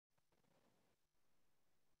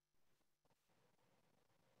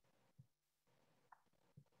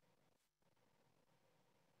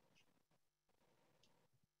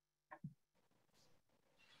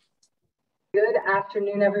Good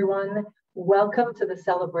afternoon, everyone. Welcome to the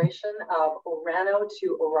celebration of ORANO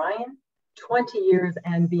to Orion, 20 years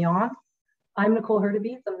and beyond. I'm Nicole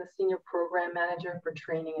Hurtubise. I'm the Senior Program Manager for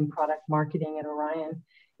Training and Product Marketing at Orion.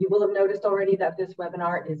 You will have noticed already that this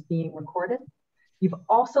webinar is being recorded. You've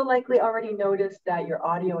also likely already noticed that your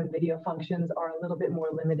audio and video functions are a little bit more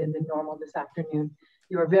limited than normal this afternoon.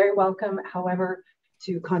 You are very welcome, however,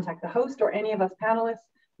 to contact the host or any of us panelists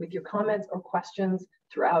with your comments or questions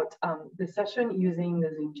throughout the session using the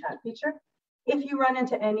Zoom chat feature. If you run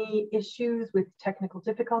into any issues with technical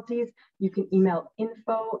difficulties, you can email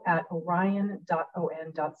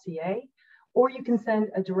info@orion.on.ca, or you can send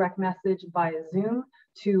a direct message via Zoom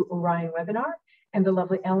to Orion Webinar, and the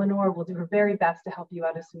lovely Eleanor will do her very best to help you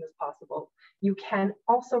out as soon as possible. You can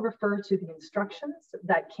also refer to the instructions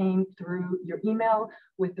that came through your email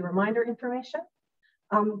with the reminder information.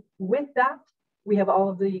 With that, we have all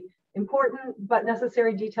of the important but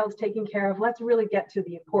necessary details taken care of. Let's really get to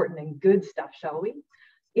the important and good stuff, shall we?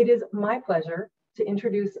 It is my pleasure to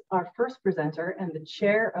introduce our first presenter and the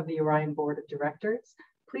chair of the Orion Board of Directors.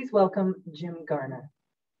 Please welcome Jim Garner.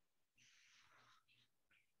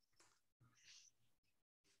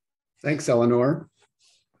 Thanks, Eleanor.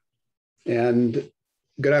 And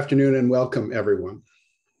good afternoon and welcome, everyone.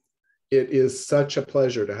 It is such a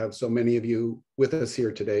pleasure to have so many of you with us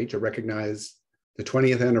here today to recognize the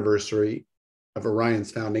 20th anniversary of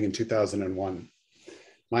Orion's founding in 2001.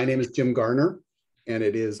 My name is Jim Garner, and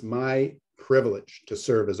it is my privilege to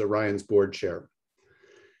serve as Orion's board chair.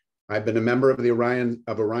 I've been a member of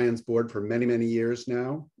Orion's board for many, many years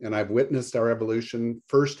now, and I've witnessed our evolution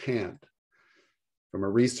firsthand, from a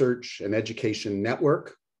research and education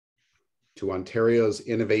network to Ontario's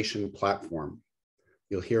innovation platform.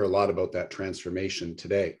 You'll hear a lot about that transformation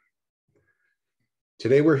today.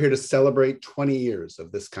 Today, we're here to celebrate 20 years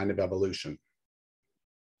of this kind of evolution.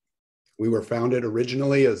 We were founded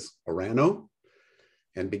originally as ORANO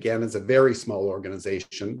and began as a very small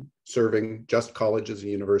organization serving just colleges and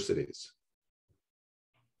universities.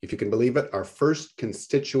 If you can believe it, our first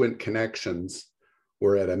constituent connections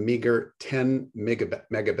were at a meager 10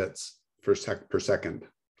 megabits per second,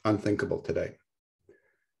 unthinkable today.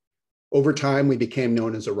 Over time, we became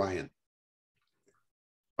known as Orion.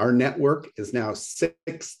 Our network is now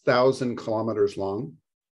 6,000 kilometers long,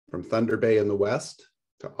 from Thunder Bay in the west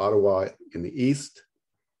to Ottawa in the east,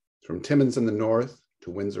 from Timmins in the north to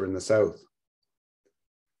Windsor in the south.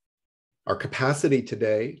 Our capacity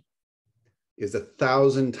today is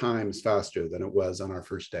 1,000 times faster than it was on our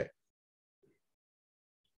first day.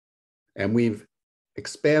 And we've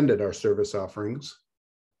expanded our service offerings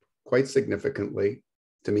quite significantly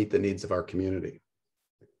to meet the needs of our community.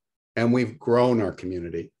 And we've grown our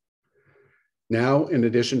community. Now, in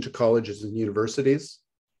addition to colleges and universities,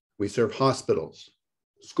 we serve hospitals,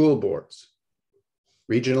 school boards,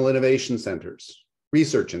 regional innovation centers,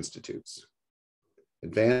 research institutes,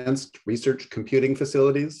 advanced research computing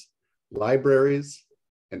facilities, libraries,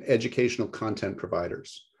 and educational content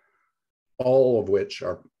providers, all of which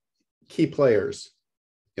are key players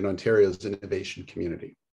in Ontario's innovation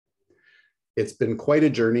community. It's been quite a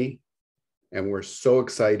journey, and we're so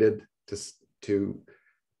excited to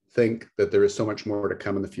think that there is so much more to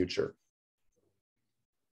come in the future.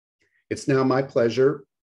 It's now my pleasure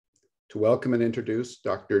to welcome and introduce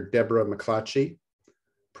Dr. Deborah McClatchy,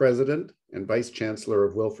 President and Vice Chancellor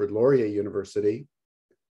of Wilfrid Laurier University,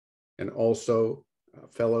 and also a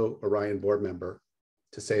fellow Orion board member,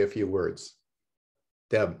 to say a few words.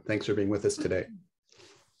 Deb, thanks for being with us today.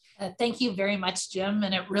 Thank you very much, Jim,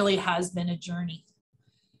 and it really has been a journey.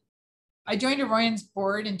 I joined Orion's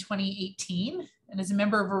board in 2018, and as a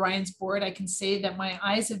member of Orion's board, I can say that my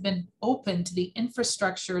eyes have been open to the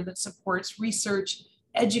infrastructure that supports research,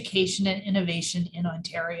 education, and innovation in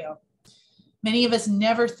Ontario. Many of us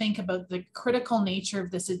never think about the critical nature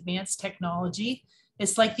of this advanced technology.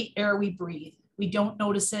 It's like the air we breathe. We don't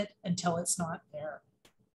notice it until it's not there.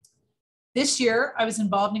 This year, I was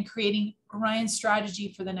involved in creating Orion's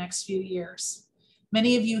strategy for the next few years.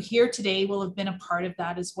 Many of you here today will have been a part of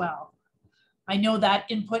that as well. I know that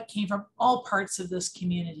input came from all parts of this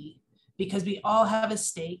community because we all have a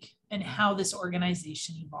stake in how this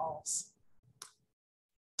organization evolves.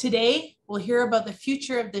 Today, we'll hear about the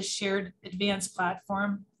future of this shared advanced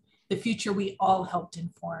platform, the future we all helped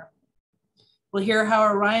inform. We'll hear how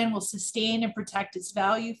Orion will sustain and protect its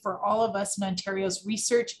value for all of us in Ontario's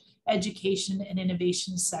research, education, and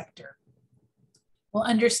innovation sector. We'll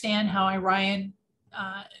understand how Orion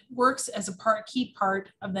works as a key part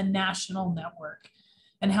of the national network,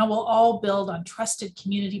 and how we'll all build on trusted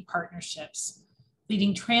community partnerships,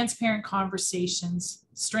 leading transparent conversations,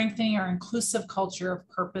 strengthening our inclusive culture of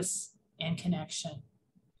purpose and connection.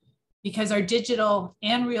 Because our digital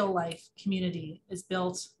and real life community is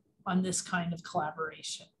built on this kind of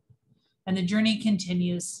collaboration. And the journey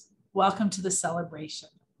continues. Welcome to the celebration.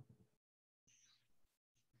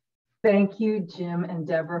 Thank you, Jim and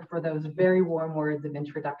Deborah, for those very warm words of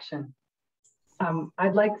introduction.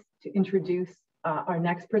 I'd like to introduce our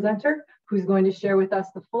next presenter, who's going to share with us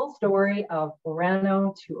the full story of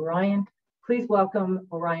ORANO to ORION. Please welcome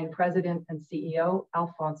ORION President and CEO,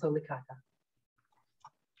 Alfonso Licata.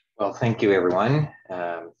 Well, thank you, everyone.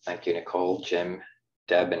 Thank you, Nicole, Jim,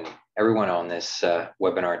 Deb, and everyone on this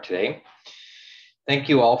webinar today. Thank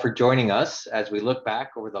you all for joining us as we look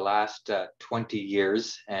back over the last 20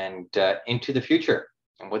 years and into the future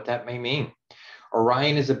and what that may mean.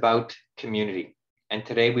 ORION is about community, and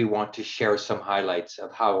today we want to share some highlights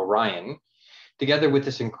of how ORION, together with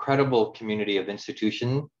this incredible community of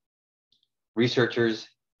institutions, researchers,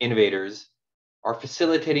 innovators, are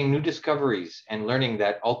facilitating new discoveries and learning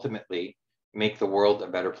that ultimately make the world a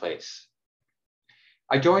better place.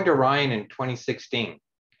 I joined ORION in 2016.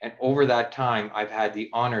 And over that time, I've had the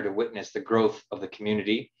honor to witness the growth of the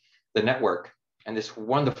community, the network, and this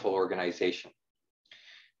wonderful organization.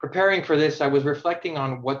 Preparing for this, I was reflecting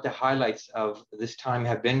on what the highlights of this time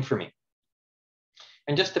have been for me.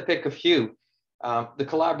 And just to pick a few, the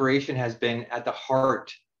collaboration has been at the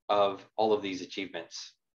heart of all of these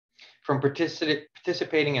achievements. From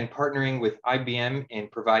participating and partnering with IBM in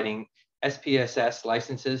providing SPSS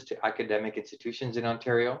licenses to academic institutions in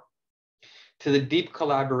Ontario, to the deep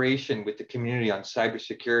collaboration with the community on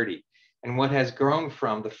cybersecurity and what has grown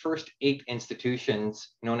from the first 8 institutions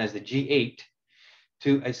known as the G8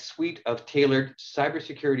 to a suite of tailored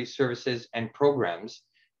cybersecurity services and programs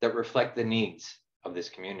that reflect the needs of this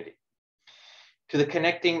community. To the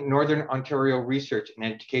Connecting Northern Ontario Research and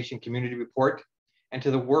Education Community Report, and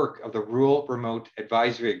to the work of the Rural Remote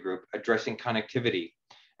Advisory Group addressing connectivity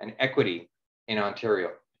and equity in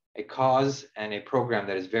Ontario, a cause and a program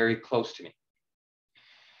that is very close to me.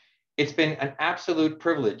 It's been an absolute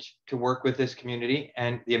privilege to work with this community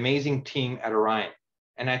and the amazing team at ORION,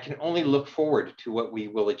 and I can only look forward to what we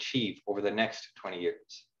will achieve over the next 20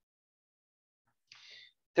 years.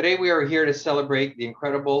 Today, we are here to celebrate the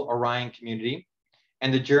incredible ORION community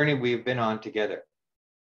and the journey we've been on together.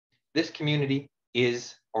 This community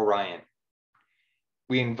is ORION.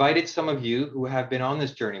 We invited some of you who have been on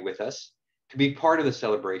this journey with us to be part of the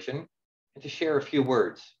celebration and to share a few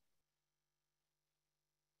words.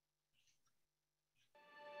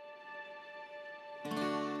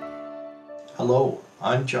 Hello,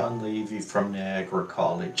 I'm John Levy from Niagara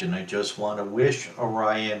College, and I just want to wish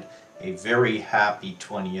ORION a very happy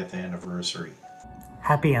 20th anniversary.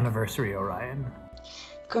 Happy anniversary, ORION.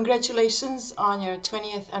 Congratulations on your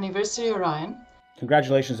 20th anniversary, ORION.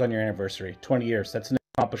 Congratulations on your anniversary, 20 years. That's an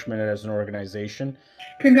accomplishment as an organization.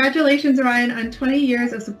 Congratulations, ORION, on 20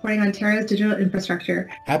 years of supporting Ontario's digital infrastructure.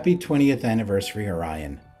 Happy 20th anniversary,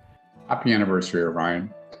 ORION. Happy anniversary,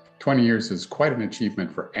 ORION. 20 years is quite an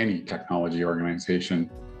achievement for any technology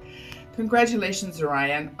organization. Congratulations,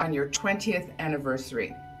 ORION, on your 20th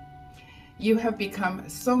anniversary. You have become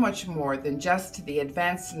so much more than just the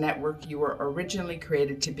advanced network you were originally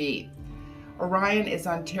created to be. ORION is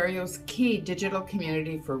Ontario's key digital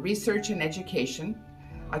community for research and education,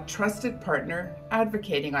 a trusted partner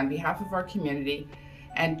advocating on behalf of our community,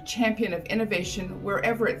 and champion of innovation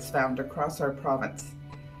wherever it's found across our province.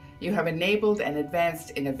 You have enabled and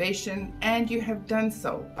advanced innovation, and you have done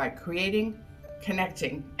so by creating,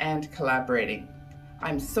 connecting, and collaborating.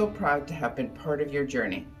 I'm so proud to have been part of your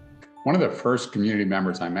journey. One of the first community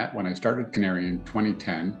members I met when I started Canary in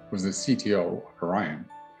 2010 was the CTO of ORION.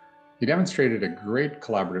 He demonstrated a great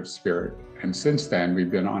collaborative spirit, and since then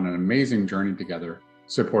we've been on an amazing journey together,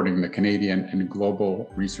 supporting the Canadian and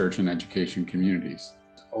global research and education communities.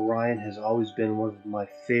 ORION has always been one of my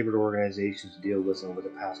favorite organizations to deal with over the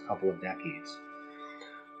past couple of decades.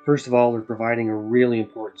 First of all, they're providing a really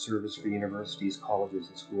important service for universities, colleges,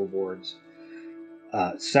 and school boards.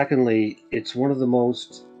 Secondly, it's one of the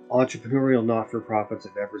most entrepreneurial not-for-profits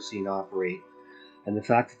I've ever seen operate. And the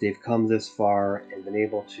fact that they've come this far and been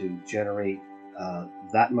able to generate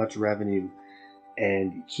that much revenue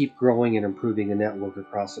and keep growing and improving the network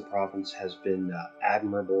across the province has been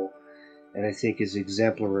admirable, and I think is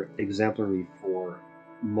exemplary for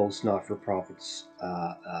most not-for-profits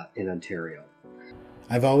in Ontario.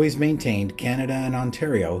 I've always maintained Canada and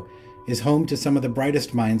Ontario is home to some of the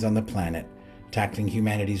brightest minds on the planet, tackling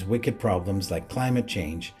humanity's wicked problems like climate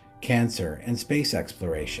change, cancer, and space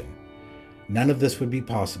exploration. None of this would be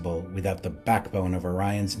possible without the backbone of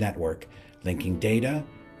ORION's network, linking data,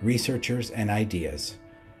 researchers, and ideas.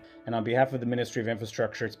 And on behalf of the Ministry of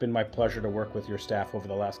Infrastructure, it's been my pleasure to work with your staff over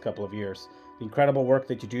the last couple of years. The incredible work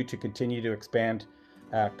that you do to continue to expand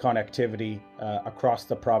connectivity across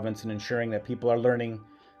the province and ensuring that people are learning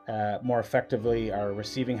more effectively, are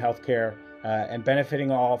receiving healthcare, and benefiting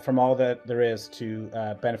from all that there is to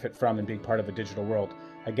benefit from and being part of a digital world.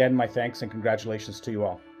 Again, my thanks and congratulations to you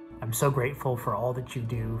all. I'm so grateful for all that you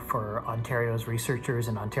do for Ontario's researchers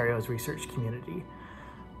and Ontario's research community.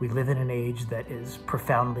 We live in an age that is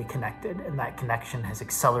profoundly connected, and that connection has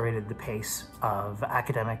accelerated the pace of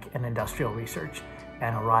academic and industrial research.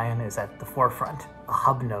 And Orion is at the forefront, a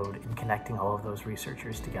hub node in connecting all of those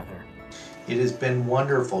researchers together. It has been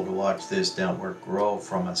wonderful to watch this network grow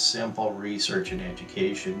from a simple research and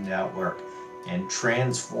education network and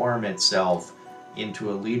transform itself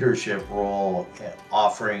into a leadership role,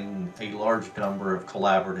 offering a large number of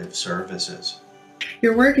collaborative services.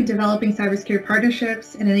 Your work in developing cybersecurity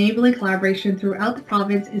partnerships and enabling collaboration throughout the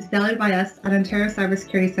province is valued by us at Ontario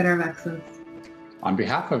Cybersecurity Centre of Excellence. On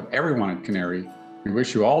behalf of everyone at Canary, we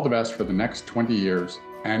wish you all the best for the next 20 years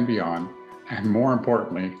and beyond, and more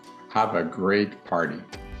importantly, have a great party.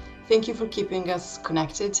 Thank you for keeping us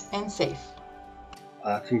connected and safe.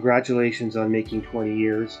 Congratulations on making 20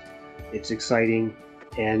 years. It's exciting,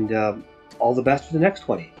 and all the best for the next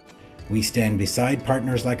 20. We stand beside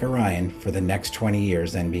partners like Orion for the next 20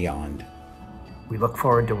 years and beyond. We look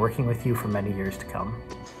forward to working with you for many years to come.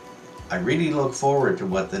 I really look forward to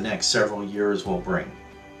what the next several years will bring.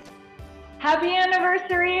 Happy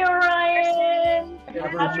anniversary, Orion!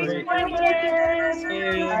 Happy 20 years!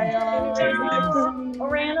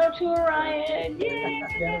 Orano to Orion! Yay!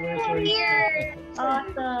 Happy anniversary! Years.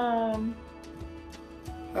 Awesome!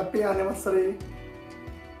 Happy anniversary!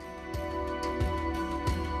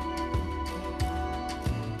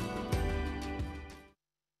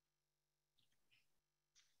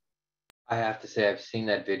 I have to say, I've seen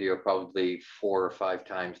that video probably 4 or 5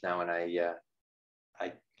 times now, and I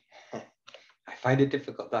find it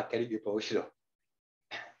difficult not getting emotional.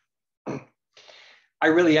 I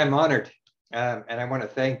really am honored, and I want to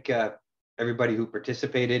thank everybody who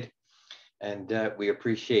participated, and we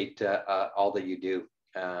appreciate all that you do.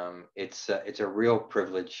 It's a real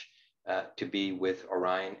privilege to be with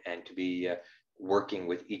Orion and to be working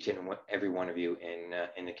with each and every one of you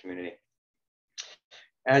in the community.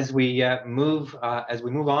 As we move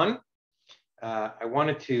on, I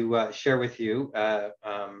wanted to share with you,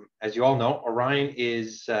 as you all know, Orion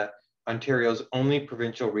is Ontario's only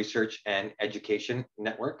provincial research and education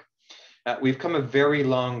network. We've come a very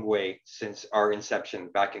long way since our inception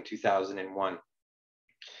back in 2001.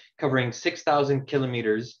 Covering 6,000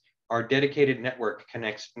 kilometers, our dedicated network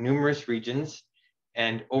connects numerous regions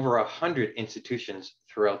and over 100 institutions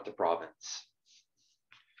throughout the province.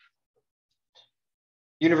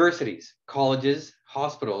 Universities, colleges,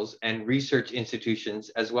 hospitals, and research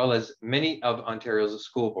institutions, as well as many of Ontario's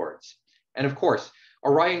school boards. And of course,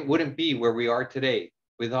 Orion wouldn't be where we are today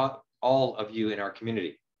without all of you in our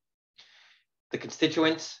community, the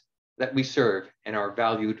constituents that we serve, and our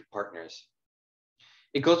valued partners.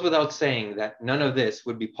 It goes without saying that none of this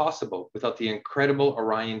would be possible without the incredible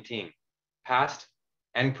Orion team, past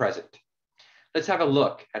and present. Let's have a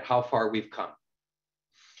look at how far we've come.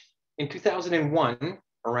 In 2001,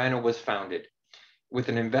 ORANO was founded with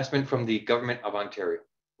an investment from the Government of Ontario.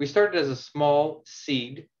 We started as a small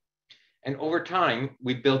seed, and over time,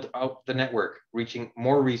 we built out the network, reaching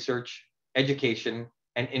more research, education,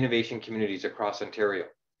 and innovation communities across Ontario.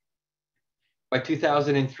 By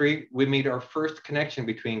 2003, we made our first connection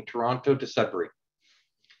between Toronto to Sudbury.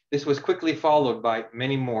 This was quickly followed by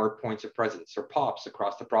many more points of presence, or POPs,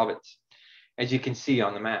 across the province, as you can see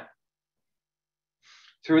on the map.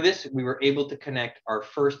 Through this, we were able to connect our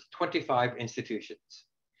first 25 institutions.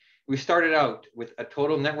 We started out with a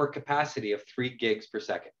total network capacity of 3 gigs per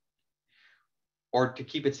second, or to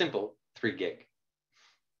keep it simple, 3 gig.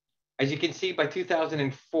 As you can see, by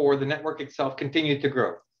 2004, the network itself continued to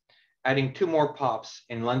grow, adding 2 more POPs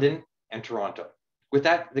in London and Toronto. With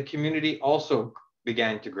that, the community also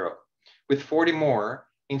began to grow, with 40 more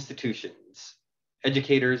institutions,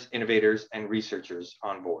 educators, innovators, and researchers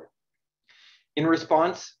on board. In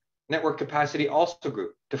response, network capacity also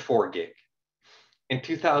grew to 4 gig. In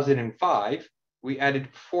 2005, we added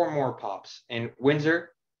 4 more POPs in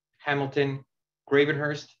Windsor, Hamilton,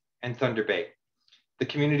 Gravenhurst, and Thunder Bay. The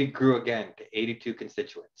community grew again to 82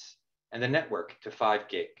 constituents, and the network to 5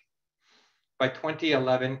 gig. By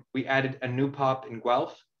 2011, we added a new POP in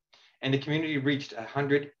Guelph, and the community reached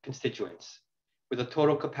 100 constituents, with a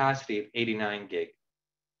total capacity of 89 gig.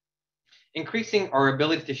 Increasing our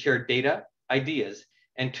ability to share data, ideas,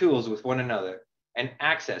 and tools with one another and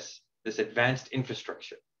access this advanced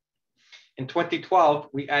infrastructure In 2012,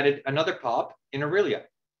 we added another POP in Aurelia.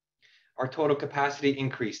 Our total capacity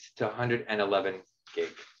increased to 111 gig.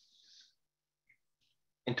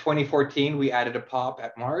 In 2014, we added a POP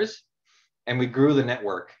at Mars, and we grew the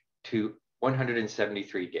network to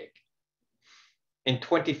 173 gig. In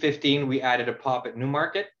 2015, we added a POP at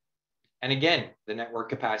Newmarket, and again, the network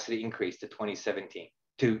capacity increased to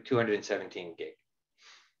 217 gig.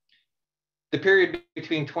 The period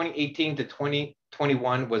between 2018 to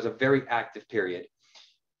 2021 was a very active period.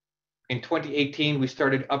 In 2018, we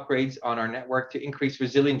started upgrades on our network to increase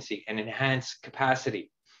resiliency and enhance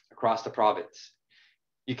capacity across the province.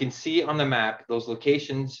 You can see on the map those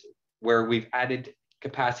locations where we've added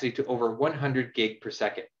capacity to over 100 gig per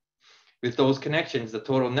second. With those connections, the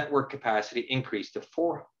total network capacity increased to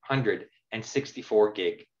 464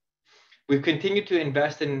 gig. We've continued to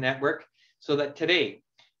invest in the network so that today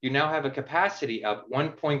you now have a capacity of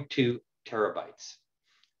 1.2 terabytes.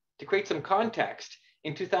 To create some context,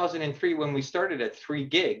 in 2003, when we started at 3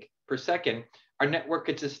 gig per second, our network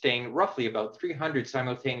could sustain roughly about 300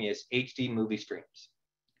 simultaneous HD movie streams.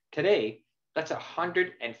 Today, that's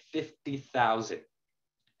 150,000.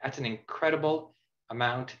 That's an incredible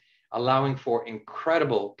amount, allowing for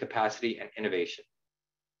incredible capacity and innovation.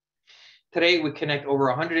 Today, we connect over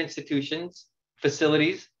 100 institutions,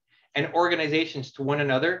 facilities, and organizations to one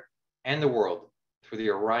another and the world through the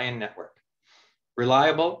Orion network.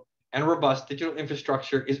 Reliable and robust digital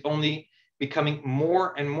infrastructure is only becoming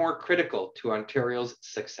more and more critical to Ontario's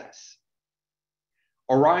success.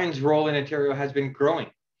 Orion's role in Ontario has been growing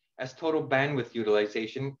as total bandwidth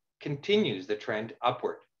utilization continues the trend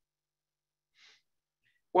upward.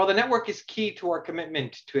 While the network is key to our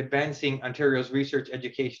commitment to advancing Ontario's research,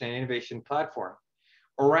 education, and innovation platform,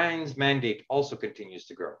 Orion's mandate also continues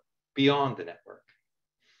to grow beyond the network.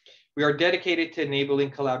 We are dedicated to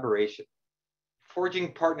enabling collaboration,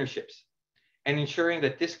 forging partnerships, and ensuring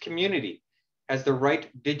that this community has the right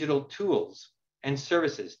digital tools and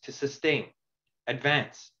services to sustain,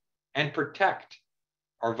 advance, and protect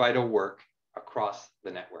our vital work across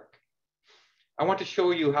the network. I want to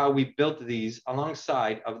show you how we built these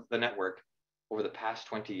alongside of the network over the past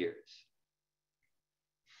 20 years.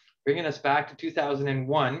 Bringing us back to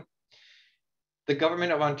 2001, the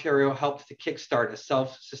Government of Ontario helped to kickstart a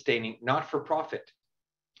self-sustaining not-for-profit.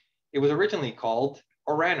 It was originally called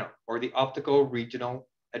ORANO, or the Optical Regional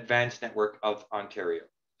Advanced Network of Ontario.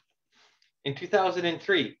 In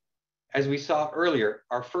 2003, as we saw earlier,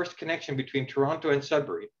 our first connection between Toronto and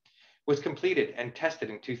Sudbury was completed and tested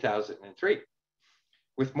in 2003,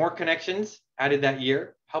 with more connections added that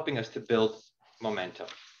year, helping us to build momentum.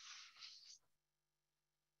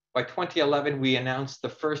 By 2011, we announced the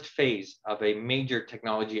first phase of a major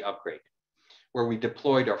technology upgrade, where we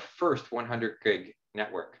deployed our first 100 gig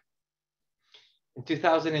network. In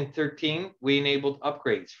 2013, we enabled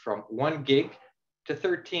upgrades from 1 gig to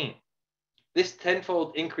 13. This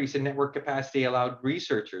tenfold increase in network capacity allowed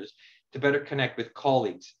researchers to better connect with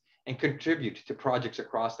colleagues and contribute to projects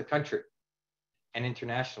across the country and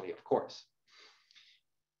internationally, of course.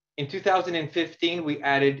 In 2015, we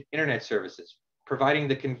added internet services, providing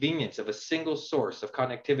the convenience of a single source of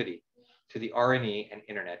connectivity to the RNE and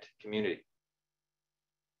internet community.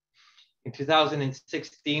 In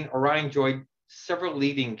 2016, Orion joined several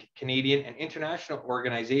leading Canadian and international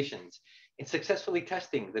organizations in successfully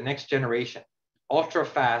testing the next generation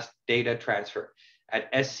ultra-fast data transfer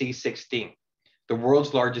at SC16, the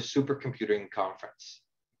world's largest supercomputing conference.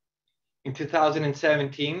 In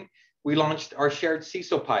 2017, we launched our shared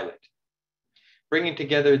CISO pilot, bringing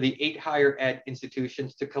together the 8 higher ed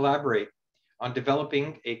institutions to collaborate on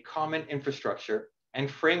developing a common infrastructure and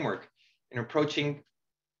framework in approach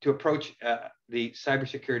the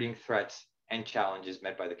cybersecurity threats and challenges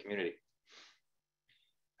met by the community.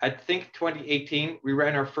 At Think 2018, we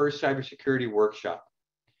ran our first cybersecurity workshop.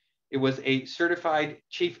 It was a certified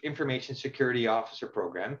Chief Information Security Officer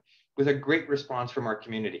program with a great response from our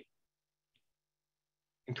community.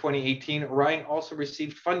 In 2018, Orion also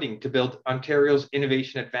received funding to build Ontario's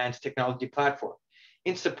Innovation Advanced Technology Platform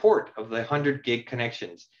in support of the 100 gig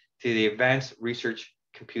connections to the advanced research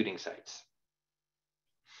computing sites.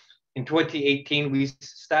 In 2018, we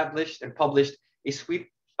established and published a suite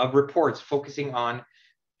of reports focusing on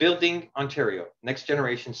building Ontario, next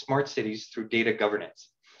generation smart cities through data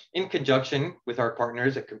governance, in conjunction with our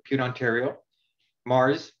partners at Compute Ontario,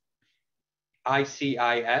 Mars,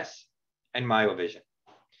 ICIS, and MyoVision.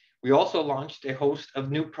 We also launched a host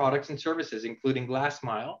of new products and services, including Last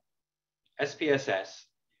Mile, SPSS,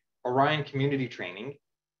 Orion Community Training,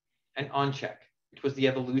 and OnCheck, which was the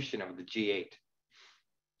evolution of the G8.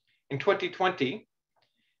 In 2020,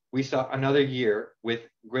 we saw another year with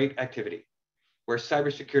great activity. where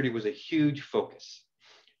cybersecurity was a huge focus.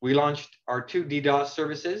 We launched our 2 DDoS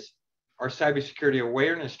services, our cybersecurity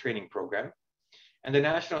awareness training program, and the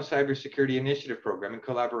National Cybersecurity Initiative program in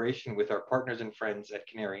collaboration with our partners and friends at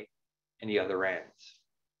Canary and the other ends.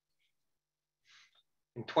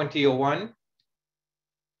 In 2001,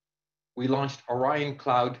 we launched Orion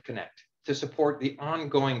Cloud Connect to support the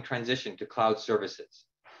ongoing transition to cloud services.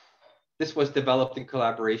 This was developed in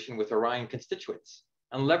collaboration with Orion constituents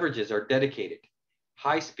and leverages our dedicated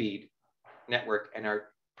high-speed network and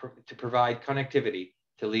to provide connectivity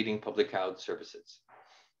to leading public cloud services.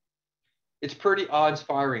 It's pretty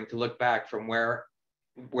awe-inspiring to look back from where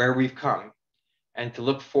we've come and to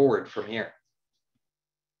look forward from here.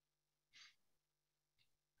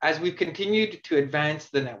 As we've continued to advance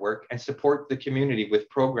the network and support the community with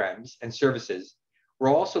programs and services, we're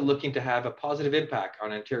also looking to have a positive impact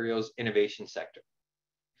on Ontario's innovation sector.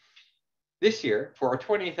 This year, for our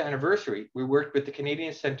 20th anniversary, we worked with the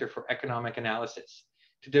Canadian Centre for Economic Analysis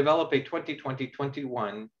to develop a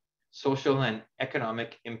 2020-21 social and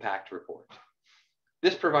economic impact report.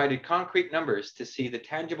 This provided concrete numbers to see the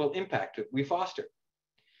tangible impact that we foster.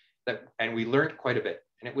 And we learned quite a bit,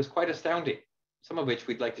 and it was quite astounding, some of which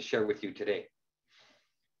we'd like to share with you today.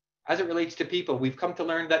 As it relates to people, we've come to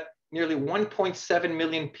learn that nearly 1.7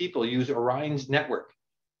 million people use Orion's network,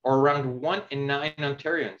 or around 1 in 9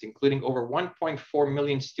 Ontarians, including over 1.4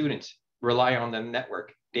 million students, rely on the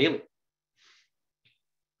network daily.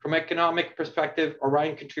 From an economic perspective,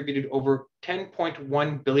 Orion contributed over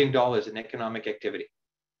 $10.1 billion in economic activity,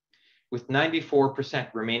 with 94%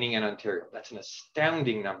 remaining in Ontario. That's an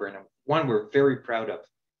astounding number and one we're very proud of.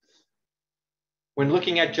 When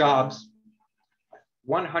looking at jobs,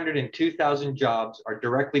 102,000 jobs are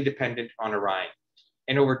directly dependent on Orion,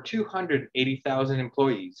 and over 280,000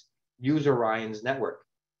 employees use Orion's network.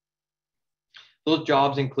 Those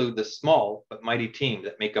jobs include the small but mighty team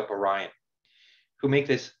that make up Orion, who make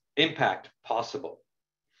this impact possible.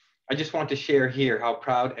 I just want to share here how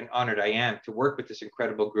proud and honored I am to work with this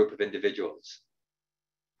incredible group of individuals.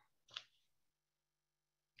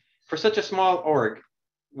 For such a small org,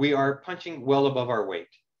 we are punching well above our weight,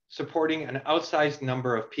 supporting an outsized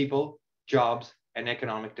number of people, jobs, and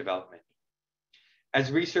economic development.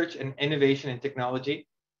 As research and innovation in technology,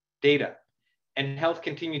 data, and health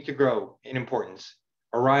continue to grow in importance,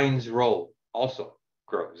 Orion's role also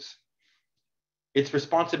grows. It's a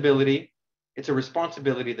responsibility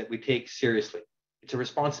that we take seriously. It's a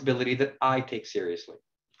responsibility that I take seriously.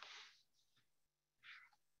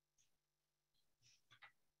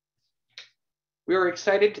 We are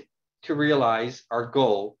excited to realize our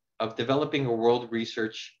goal of developing a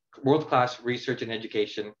world-class research and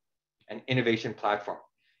education and innovation platform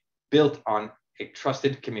built on a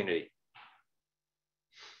trusted community.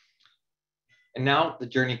 And now the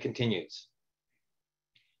journey continues.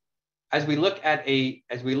 As we look at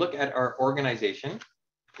our organization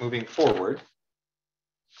moving forward,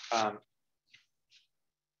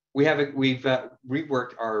 we've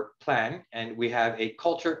reworked our plan, and we have a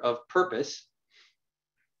culture of purpose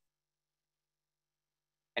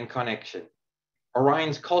and connection.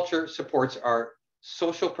 Orion's culture supports our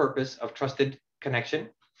social purpose of trusted connection,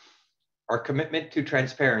 our commitment to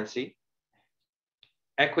transparency,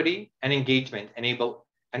 equity, and engagement enable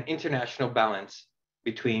an intentional balance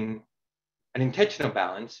between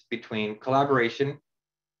collaboration,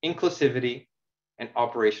 inclusivity, and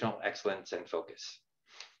operational excellence and focus.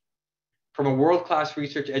 From a world-class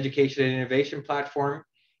research, education, and innovation platform,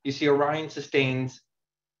 you see Orion sustains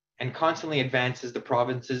and constantly advances the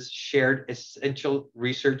province's shared essential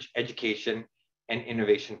research, education, and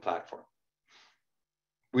innovation platform.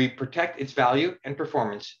 We protect its value and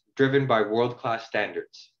performance driven by world-class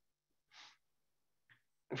standards.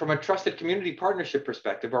 And from a trusted community partnership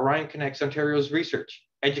perspective, Orion connects Ontario's research,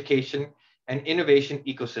 education, and innovation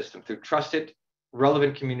ecosystem through trusted,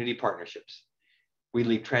 relevant community partnerships. We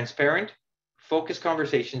lead transparent, focused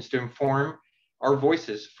conversations to inform our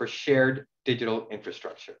voices for shared digital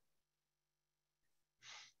infrastructure.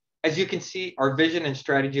 As you can see, our vision and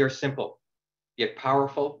strategy are simple, yet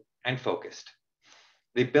powerful and focused.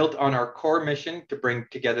 They built on our core mission to bring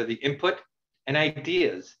together the input and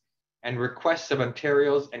ideas and requests of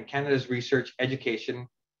Ontario's and Canada's research, education,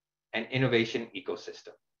 and innovation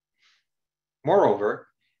ecosystem. Moreover,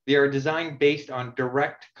 they are designed based on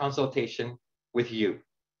direct consultation with you,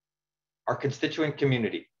 our constituent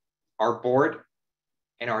community, our board,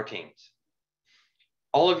 and our teams.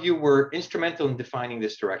 All of you were instrumental in defining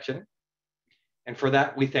this direction, and for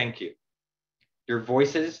that, we thank you. Your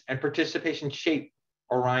voices and participation shape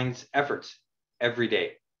Orion's efforts every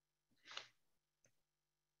day.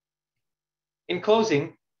 In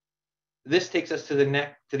closing, this takes us to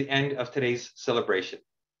the end of today's celebration.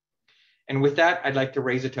 And with that, I'd like to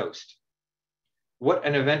raise a toast. What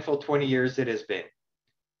an eventful 20 years it has been.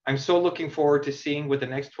 I'm so looking forward to seeing what the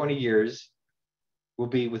next 20 years will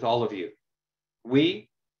be with all of you. We,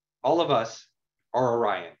 all of us, are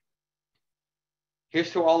Orion.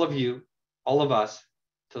 Here's to all of you, all of us,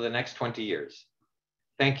 to the next 20 years.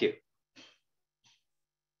 Thank you.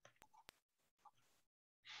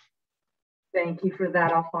 Thank you for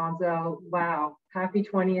that, Alfonso. Wow, happy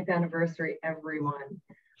 20th anniversary, everyone.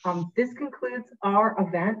 This concludes our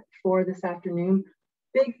event for this afternoon.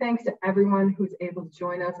 Big thanks to everyone who's able to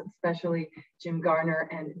join us, especially Jim Garner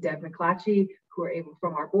and Deb McClatchy, who are able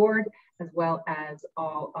from our board, as well as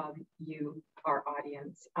all of you, our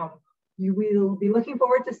audience. You will be looking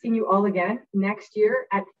forward to seeing you all again next year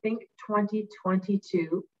at Think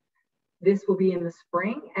 2022. This will be in the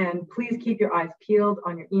spring, and please keep your eyes peeled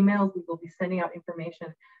on your emails. We will be sending out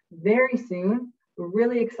information very soon. We're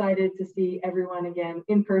really excited to see everyone again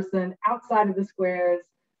in person, outside of the squares.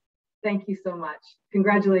 Thank you so much.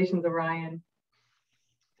 Congratulations, Orion.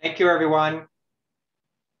 Thank you, everyone.